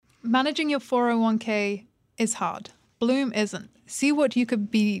Managing your 401k is hard. Bloom isn't. See what you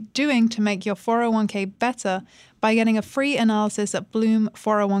could be doing to make your 401k better by getting a free analysis at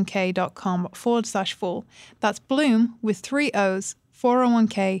bloom401k.com/fool. That's Bloom with 3 O's,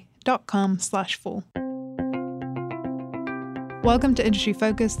 401k.com/fool. Welcome to Industry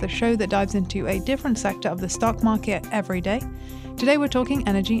Focus, the show that dives into a different sector of the stock market every day. Today we're talking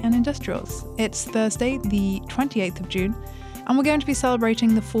energy and industrials. It's Thursday, the 28th of June, and we're going to be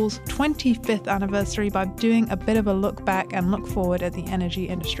celebrating the Fool's 25th anniversary by doing a bit of a look back and look forward at the energy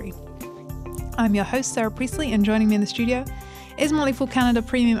industry. I'm your host, Sarah Priestley, and joining me in the studio is Motley Fool Canada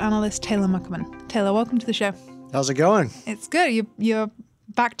premium analyst Taylor Muckerman. Taylor, welcome to the show. How's it going? It's good. You're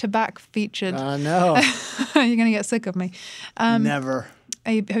back-to-back featured. I know. You're going to get sick of me. Never.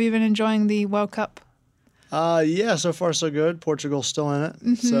 Have you been enjoying the World Cup? Yeah, so far so good. Portugal's still in it.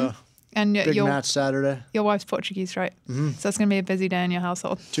 Mm-hmm. So and big match Saturday. Your wife's Portuguese, right? Mm-hmm. So it's going to be a busy day in your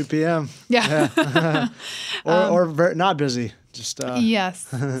household. 2 p.m. Yeah. or very, not busy. Just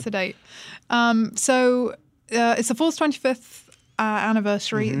yes, sedate. So it's the Fool's 25th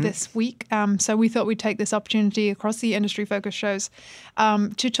anniversary this week. So we thought we'd take this opportunity across the industry focus shows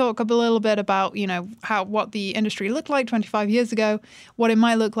to talk a little bit about, what the industry looked like 25 years ago, what it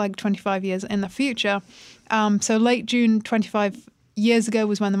might look like 25 years in the future. So late June 25 years ago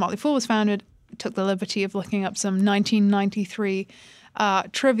was when the Motley Fool was founded. Took the liberty of looking up some 1993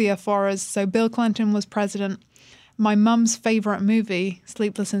 trivia for us. So Bill Clinton was president. My mum's favorite movie,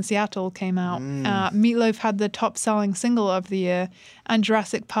 Sleepless in Seattle, came out. Meatloaf had the top-selling single of the year, and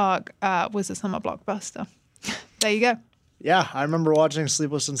Jurassic Park was a summer blockbuster. There you go. Yeah, I remember watching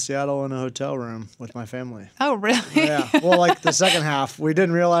Sleepless in Seattle in a hotel room with my family. Oh, really? Yeah. Well, like the second half, we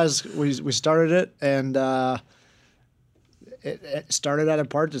didn't realize we started it, and it started at a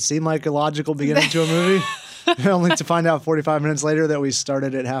part that seemed like a logical beginning to a movie. Only to find out 45 minutes later that we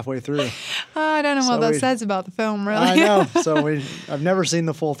started it halfway through. I don't know what that says about the film, really. I know. So I've never seen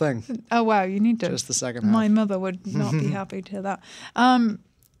the full thing. Oh, wow. You need to. Just the second half. My mother would not be happy to hear that.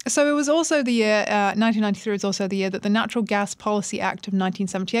 So it was also the year, 1993 was also the year that the Natural Gas Policy Act of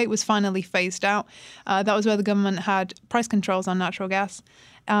 1978 was finally phased out. That was where the government had price controls on natural gas.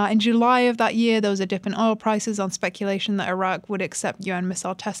 In July of that year, there was a dip in oil prices on speculation that Iraq would accept UN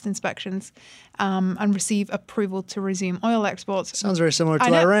missile test inspections and receive approval to resume oil exports. Sounds very similar to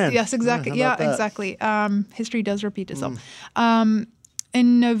Iran. Yes, exactly. Yeah, exactly. History does repeat itself.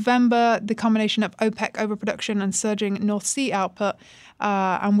 In November, the combination of OPEC overproduction and surging North Sea output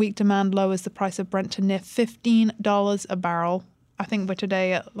and weak demand lowers the price of Brent to near $15 a barrel. I think we're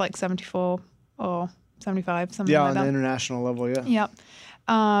today at like 74 or 75, something like that. Yeah, on the international level, yeah. Yeah.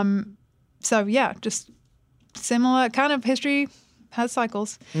 So, yeah, just similar kind of history has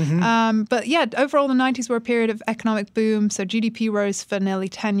cycles. But, yeah, overall the 90s were a period of economic boom. So GDP rose for nearly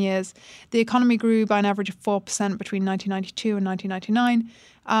 10 years. The economy grew by an average of 4% between 1992 and 1999.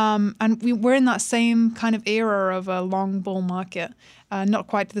 And we're in that same kind of era of a long bull market, not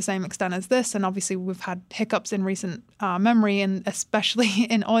quite to the same extent as this. And obviously we've had hiccups in recent memory, and especially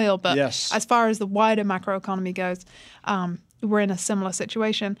in oil. But as far as the wider macroeconomy goes, we're in a similar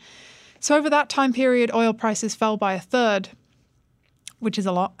situation. So over that time period, oil prices fell by a third, which is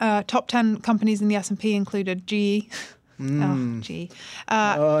a lot. Top 10 companies in the S&P included GE. GE.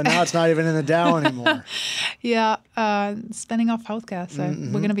 Now it's not even in the Dow anymore. Yeah, spinning off healthcare. So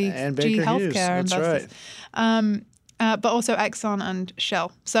we're going to be and GE Baker Healthcare Hughes. investors. That's right. But also Exxon and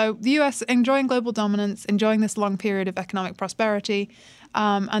Shell. So the US enjoying global dominance, enjoying this long period of economic prosperity,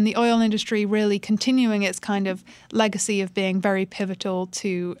 and the oil industry really continuing its kind of legacy of being very pivotal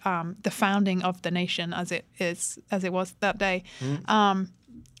to the founding of the nation as it was that day.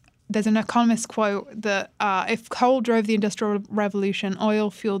 There's an economist quote that if coal drove the Industrial Revolution, oil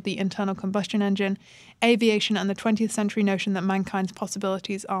fueled the internal combustion engine, aviation, and the 20th century notion that mankind's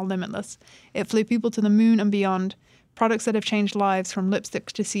possibilities are limitless. It flew people to the moon and beyond. Products that have changed lives, from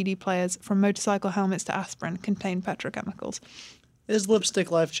lipsticks to CD players, from motorcycle helmets to aspirin, contain petrochemicals. Is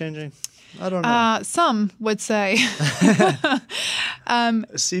lipstick life-changing? I don't know. Some would say.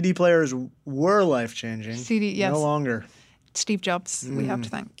 CD players were life-changing. CD, yes. No longer. Steve Jobs, we have to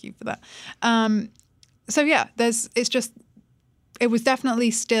thank you for that. So yeah, it was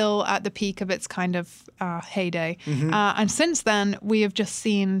definitely still at the peak of its kind of heyday. And since then, we have just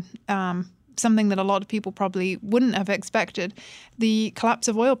seen something that a lot of people probably wouldn't have expected, the collapse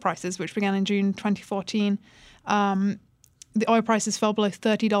of oil prices, which began in June 2014. The oil prices fell below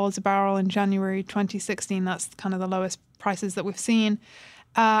 $30 a barrel in January 2016. That's kind of the lowest prices that we've seen.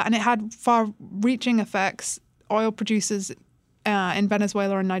 And it had far-reaching effects. Oil producers in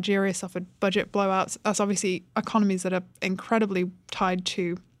Venezuela and Nigeria suffered budget blowouts. That's obviously economies that are incredibly tied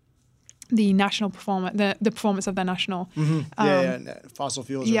to the national performance, the performance of their national. Fossil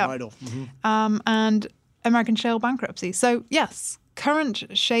fuels are vital. And American shale bankruptcy. So yes,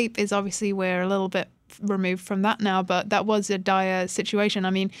 current shape is obviously we're a little bit removed from that now, but that was a dire situation.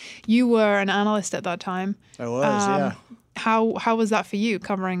 I mean, you were an analyst at that time. I was, yeah. How was that for you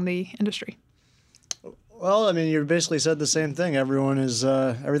covering the industry? Well, I mean, you basically said the same thing. Everyone is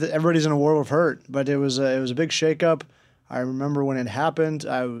everybody's in a world of hurt, but it was a big shakeup. I remember when it happened.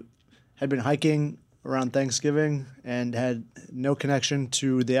 I had been hiking around Thanksgiving and had no connection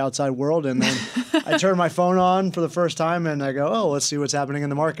to the outside world, and then I turned my phone on for the first time, and I go, "Oh, let's see what's happening in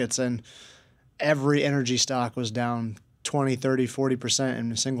the markets." And every energy stock was down 20, 30, 40%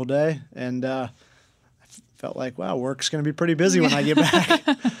 in a single day, and I felt like, wow, work's going to be pretty busy when I get back.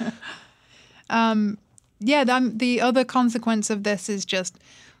 The other consequence of this is just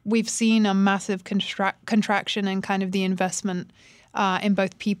we've seen a massive contraction in kind of the investment in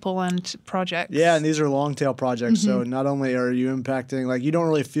both people and projects. Yeah, and these are long tail projects. So not only are you impacting, like you don't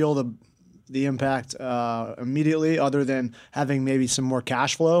really feel the impact immediately other than having maybe some more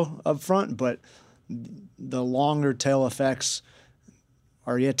cash flow up front, but the longer tail effects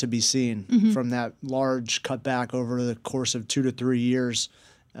are yet to be seen from that large cutback over the course of 2 to 3 years.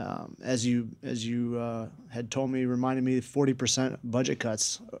 As you had told me, reminded me 40% budget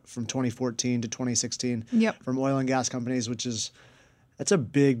cuts from 2014 to 2016 from oil and gas companies, that's a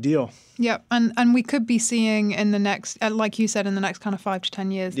big deal. Yep, and we could be seeing in the next, like you said, in the next kind of 5 to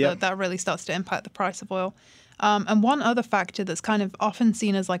 10 years that really starts to impact the price of oil. And one other factor that's kind of often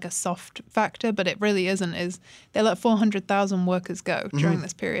seen as like a soft factor, but it really isn't, is they let 400,000 workers go during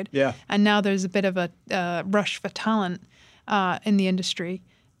this period. Yeah. And now there's a bit of a rush for talent in the industry,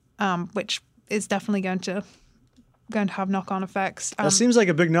 which is definitely going to have knock-on effects. That seems like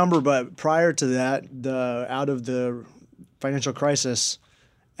a big number, but prior to that, out of the financial crisis,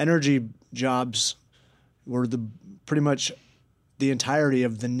 energy jobs were pretty much the entirety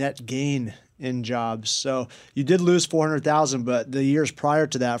of the net gain in jobs. So you did lose 400,000, but the years prior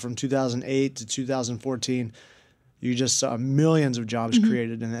to that, from 2008 to 2014, you just saw millions of jobs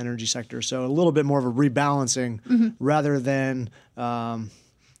created in the energy sector. So a little bit more of a rebalancing rather than a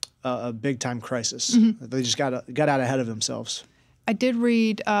big-time crisis. They just got out ahead of themselves. I did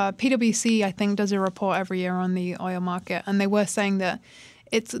read PwC, I think, does a report every year on the oil market, and they were saying that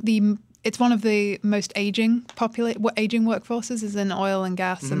it's one of the most aging workforces is in oil and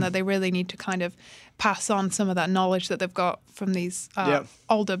gas, and that they really need to kind of pass on some of that knowledge that they've got from these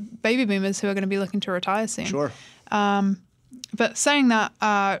older baby boomers who are going to be looking to retire soon. Sure. But saying that,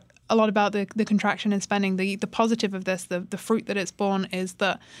 a lot about the contraction in spending, the positive of this, the fruit that it's borne is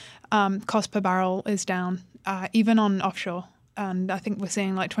that cost per barrel is down, even on offshore. And I think we're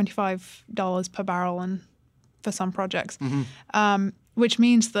seeing like $25 per barrel for some projects, which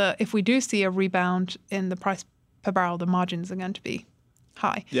means that if we do see a rebound in the price per barrel, the margins are going to be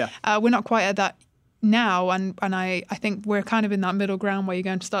high. Yeah. We're not quite at that now, and I think we're kind of in that middle ground where you're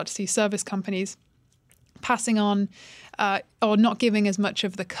going to start to see service companies passing on or not giving as much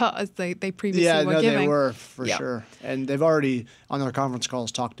of the cut as they previously were giving. Yeah, they were, for sure. And they've already, on their conference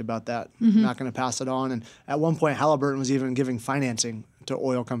calls, talked about that. Not going to pass it on. And at one point, Halliburton was even giving financing to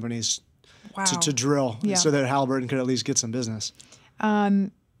oil companies to drill so that Halliburton could at least get some business.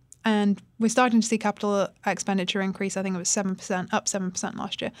 And we're starting to see capital expenditure increase. I think it was 7%, up 7%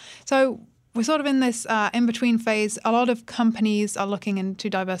 last year. So we're sort of in this in-between phase. A lot of companies are looking into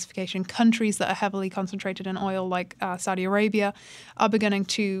diversification. Countries that are heavily concentrated in oil, like Saudi Arabia, are beginning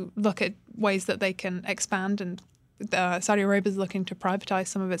to look at ways that they can expand. And Saudi Arabia is looking to privatize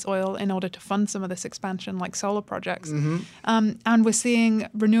some of its oil in order to fund some of this expansion, like solar projects. And we're seeing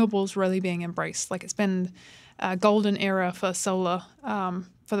renewables really being embraced. Like it's been a golden era for solar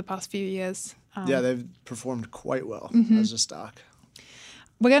for the past few years. They've performed quite well as a stock.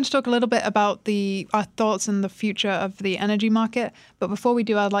 We're going to talk a little bit about our thoughts on the future of the energy market. But before we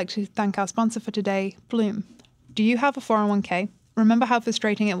do, I'd like to thank our sponsor for today, Bloom. Do you have a 401k? Remember how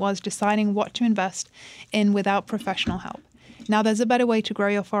frustrating it was deciding what to invest in without professional help? Now there's a better way to grow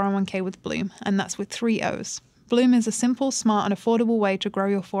your 401k with Bloom, and that's with 3 O's. Bloom is a simple, smart, and affordable way to grow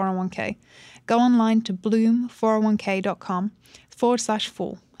your 401k. Go online to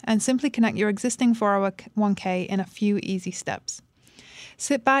bloom401k.com/full and simply connect your existing 401k in a few easy steps.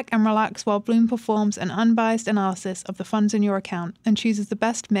 Sit back and relax while Bloom performs an unbiased analysis of the funds in your account and chooses the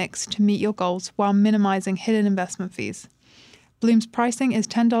best mix to meet your goals while minimizing hidden investment fees. Bloom's pricing is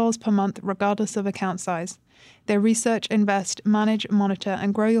 $10 per month regardless of account size. They research, invest, manage, monitor,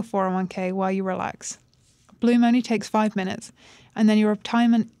 and grow your 401k while you relax. Bloom only takes 5 minutes, and then your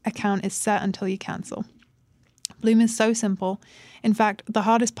retirement account is set until you cancel. Bloom is so simple. In fact, the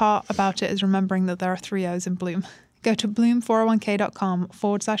hardest part about it is remembering that there are 3 O's in Bloom. Go to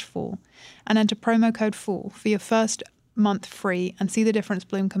bloom401k.com/fool and enter promo code FOOL for your first month free and see the difference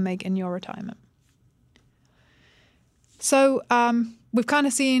Bloom can make in your retirement. So we've kind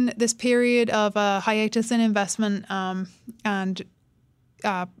of seen this period of hiatus in investment and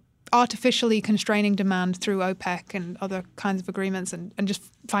artificially constraining demand through OPEC and other kinds of agreements and just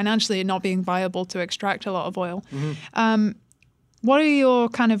financially not being viable to extract a lot of oil. What are your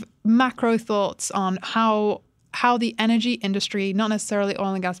kind of macro thoughts on how the energy industry, not necessarily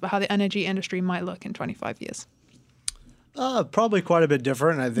oil and gas, but how the energy industry might look in 25 years? Probably quite a bit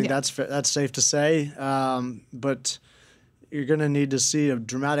different. I think that's safe to say. But you're going to need to see a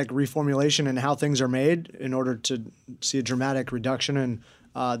dramatic reformulation in how things are made in order to see a dramatic reduction in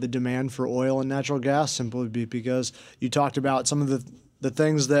the demand for oil and natural gas, simply because you talked about some of the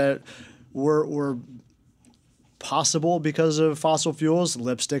things that were possible because of fossil fuels: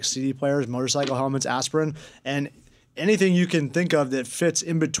 lipsticks, CD players, motorcycle helmets, aspirin, and anything you can think of that fits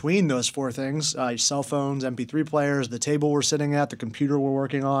in between those 4 things: cell phones, MP3 players, the table we're sitting at, the computer we're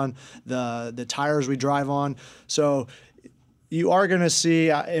working on, the tires we drive on. So you are going to see,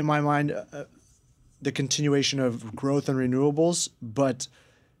 in my mind, the continuation of growth in renewables, but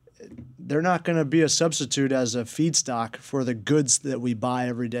they're not going to be a substitute as a feedstock for the goods that we buy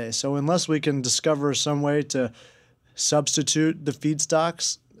every day. So unless we can discover some way to substitute the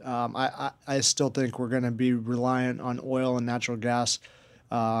feedstocks, I still think we're going to be reliant on oil and natural gas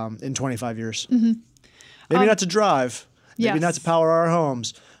in 25 years. Maybe not to drive, maybe not to power our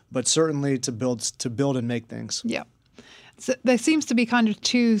homes, but certainly to build and make things. Yeah. So there seems to be kind of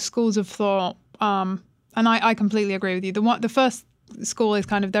 2 schools of thought, and I completely agree with you. The first school is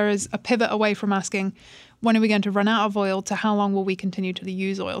kind of there is a pivot away from asking when are we going to run out of oil to how long will we continue to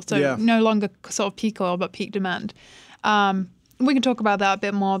use oil. So no longer sort of peak oil, but peak demand. We can talk about that a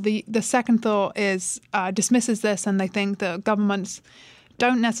bit more. The second thought is dismisses this, and they think that governments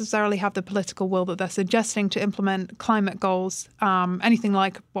don't necessarily have the political will that they're suggesting to implement climate goals, anything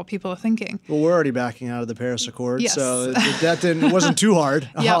like what people are thinking. Well, we're already backing out of the Paris Accord, so it wasn't too hard.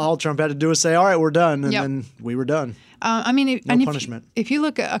 All Trump had to do was say, all right, we're done, and then we were done. No punishment. If you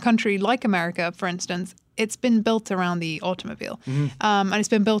look at a country like America, for instance, it's been built around the automobile, and it's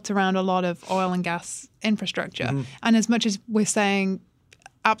been built around a lot of oil and gas infrastructure. And as much as we're saying,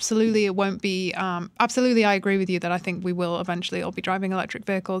 absolutely, it won't be. Absolutely, I agree with you that I think we will eventually all be driving electric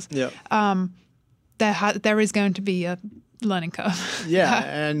vehicles. There is going to be a learning curve.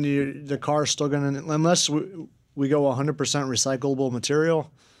 And the car's still going to, unless we go 100% recyclable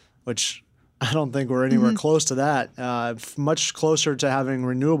material, which I don't think we're anywhere close to that. Much closer to having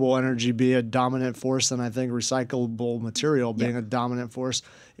renewable energy be a dominant force than I think recyclable material being a dominant force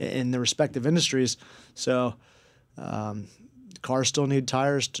in the respective industries. So cars still need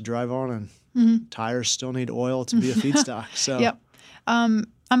tires to drive on, and tires still need oil to be a feedstock. So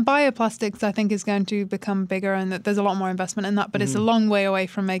and bioplastics, I think, is going to become bigger, and that there's a lot more investment in that. But it's a long way away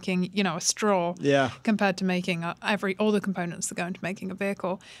from making, a straw compared to making all the components that go into making a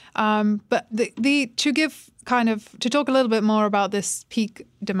vehicle. But to talk a little bit more about this peak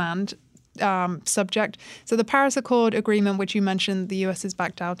demand subject. So the Paris Accord agreement, which you mentioned, the U.S. is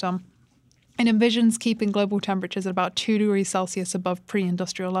backed out on. It envisions keeping global temperatures at about 2 degrees Celsius above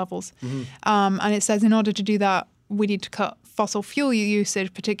pre-industrial levels. And it says in order to do that, we need to cut fossil fuel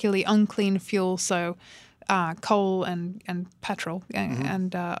usage, particularly unclean fuel, so coal and petrol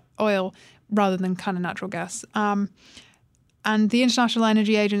and oil, rather than kind of natural gas. And the International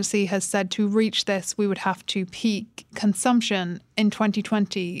Energy Agency has said to reach this, we would have to peak consumption in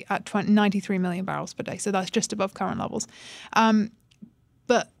 2020 at 93 million barrels per day. So that's just above current levels.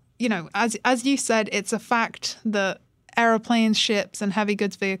 But as you said, it's a fact that aeroplanes, ships, and heavy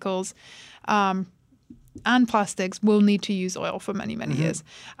goods vehicles and plastics will need to use oil for many, many years.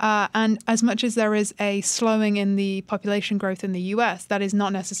 And as much as there is a slowing in the population growth in the U.S., that is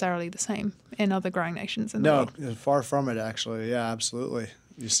not necessarily the same in other growing nations in the world. No, far from it, actually. Yeah, absolutely.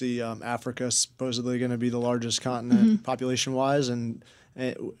 You see Africa supposedly going to be the largest continent population-wise, and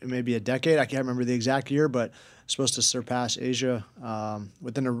it may be a decade. I can't remember the exact year, but supposed to surpass Asia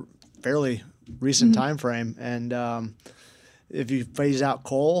within a fairly recent time frame. And if you phase out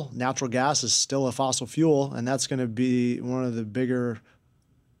coal, natural gas is still a fossil fuel, and that's going to be one of the bigger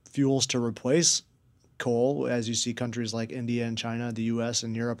fuels to replace coal as you see countries like India and China, the U.S.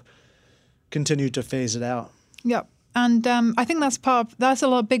 and Europe continue to phase it out. Yep. And I think that's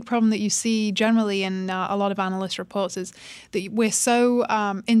a big problem that you see generally in a lot of analyst reports is that we're so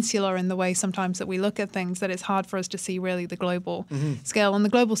insular in the way sometimes that we look at things that it's hard for us to see really the global scale. And the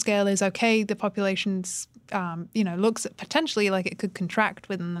global scale is, okay, the population's looks potentially like it could contract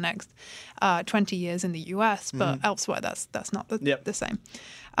within the next 20 years in the US, but elsewhere that's not the same.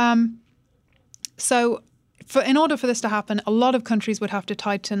 So in order for this to happen, a lot of countries would have to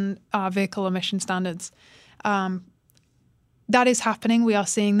tighten vehicle emission standards. That is happening. We are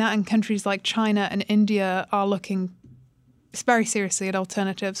seeing that, and countries like China and India are looking very seriously at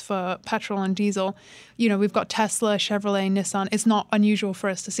alternatives for petrol and diesel. We've got Tesla, Chevrolet, Nissan. It's not unusual for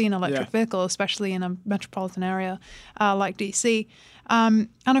us to see an electric vehicle, especially in a metropolitan area like DC. And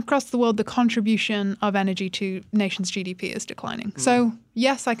across the world, the contribution of energy to nations' GDP is declining. So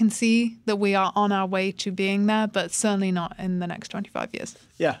yes, I can see that we are on our way to being there, but certainly not in the next 25 years.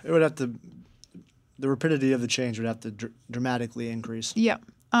 Yeah, it would have to. The rapidity of the change would have to dramatically increase. Yeah.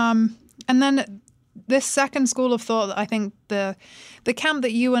 And then this second school of thought, I think the camp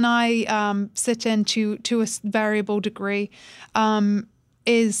that you and I sit in to a variable degree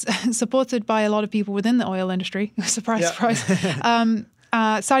is supported by a lot of people within the oil industry. Surprise, surprise.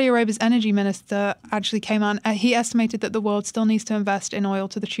 Saudi Arabia's energy minister actually came out and he estimated that the world still needs to invest in oil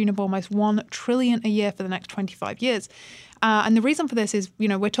to the tune of almost $1 trillion a year for the next 25 years. And the reason for this is,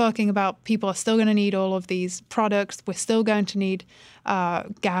 we're talking about people are still going to need all of these products. We're still going to need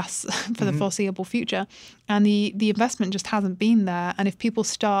gas for the foreseeable future. And the investment just hasn't been there. And if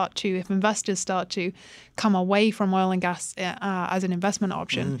investors start to come away from oil and gas as an investment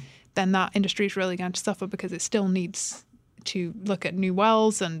option, then that industry is really going to suffer because it still needs to look at new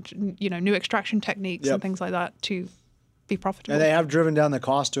wells and, new extraction techniques and things like that to be profitable. And they have driven down the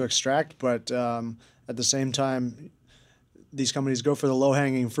cost to extract, but at the same time, these companies go for the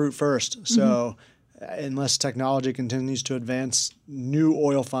low-hanging fruit first. So unless technology continues to advance, new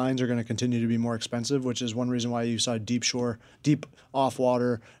oil finds are going to continue to be more expensive, which is one reason why you saw deep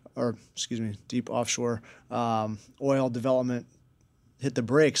offshore oil development hit the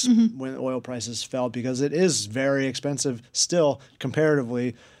brakes when oil prices fell, because it is very expensive still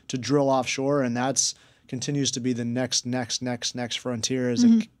comparatively to drill offshore, and that's continues to be the next frontier as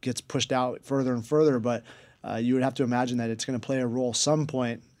it gets pushed out further and further. But you would have to imagine that it's going to play a role some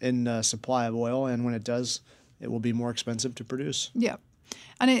point in the supply of oil, and when it does, it will be more expensive to produce. Yeah.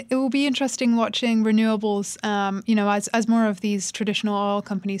 And it will be interesting watching renewables, as more of these traditional oil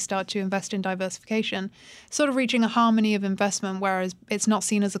companies start to invest in diversification, sort of reaching a harmony of investment, whereas it's not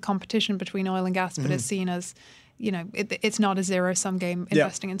seen as a competition between oil and gas, but it's seen as, it's not a zero-sum game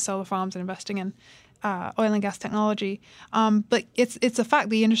investing in solar farms and investing in oil and gas technology. But it's a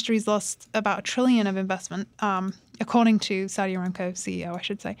fact the industry's lost about $1 trillion of investment, according to Saudi Aramco CEO, I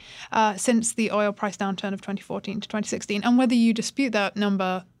should say, since the oil price downturn of 2014 to 2016. And whether you dispute that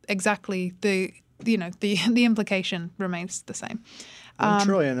number exactly, the implication remains the same. $1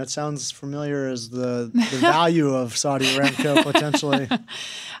 trillion. That sounds familiar as the value of Saudi Aramco potentially.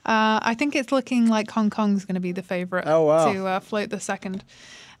 I think it's looking like Hong Kong's going to be the favorite to float the second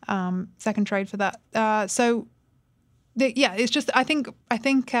trade for that. It's just I think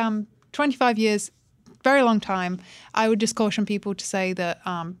 25 years, very long time. I would just caution people to say that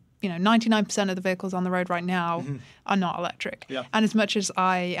 99% of the vehicles on the road right now are not electric. Yeah. And as much as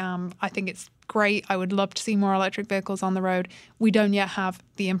I think it's great, I would love to see more electric vehicles on the road. We don't yet have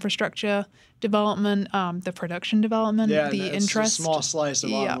the infrastructure development, the production development, the interest. A small slice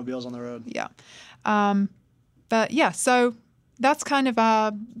of automobiles on the road. Yeah. So that's kind of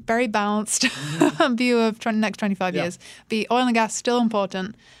a very balanced view of next 25 years. The oil and gas still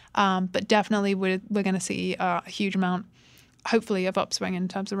important, but definitely we're going to see a huge amount, hopefully, of upswing in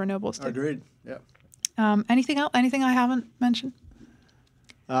terms of renewables too. Agreed. Yeah. Anything else? Anything I haven't mentioned?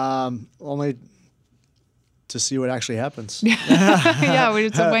 Only to see what actually happens. Yeah, we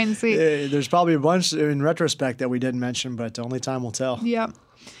just have to wait and see. There's probably a bunch in retrospect that we didn't mention, but only time will tell. Yeah.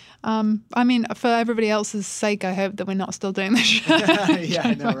 For everybody else's sake, I hope that we're not still doing this show. Yeah,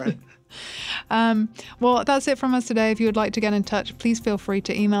 I know, right? Well, that's it from us today. If you would like to get in touch, please feel free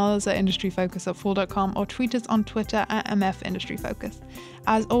to email us at industryfocus@fool.com or tweet us on Twitter at MFIndustryFocus.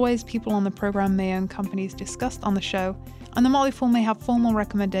 As always, people on the program may own companies discussed on the show, and the Motley Fool may have formal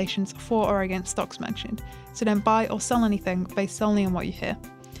recommendations for or against stocks mentioned, so don't buy or sell anything based solely on what you hear.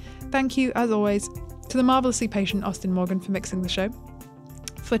 Thank you, as always, to the marvellously patient Austin Morgan for mixing the show.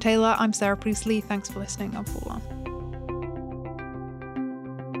 For Taylor, I'm Sarah Priestley. Thanks for listening on Fool On.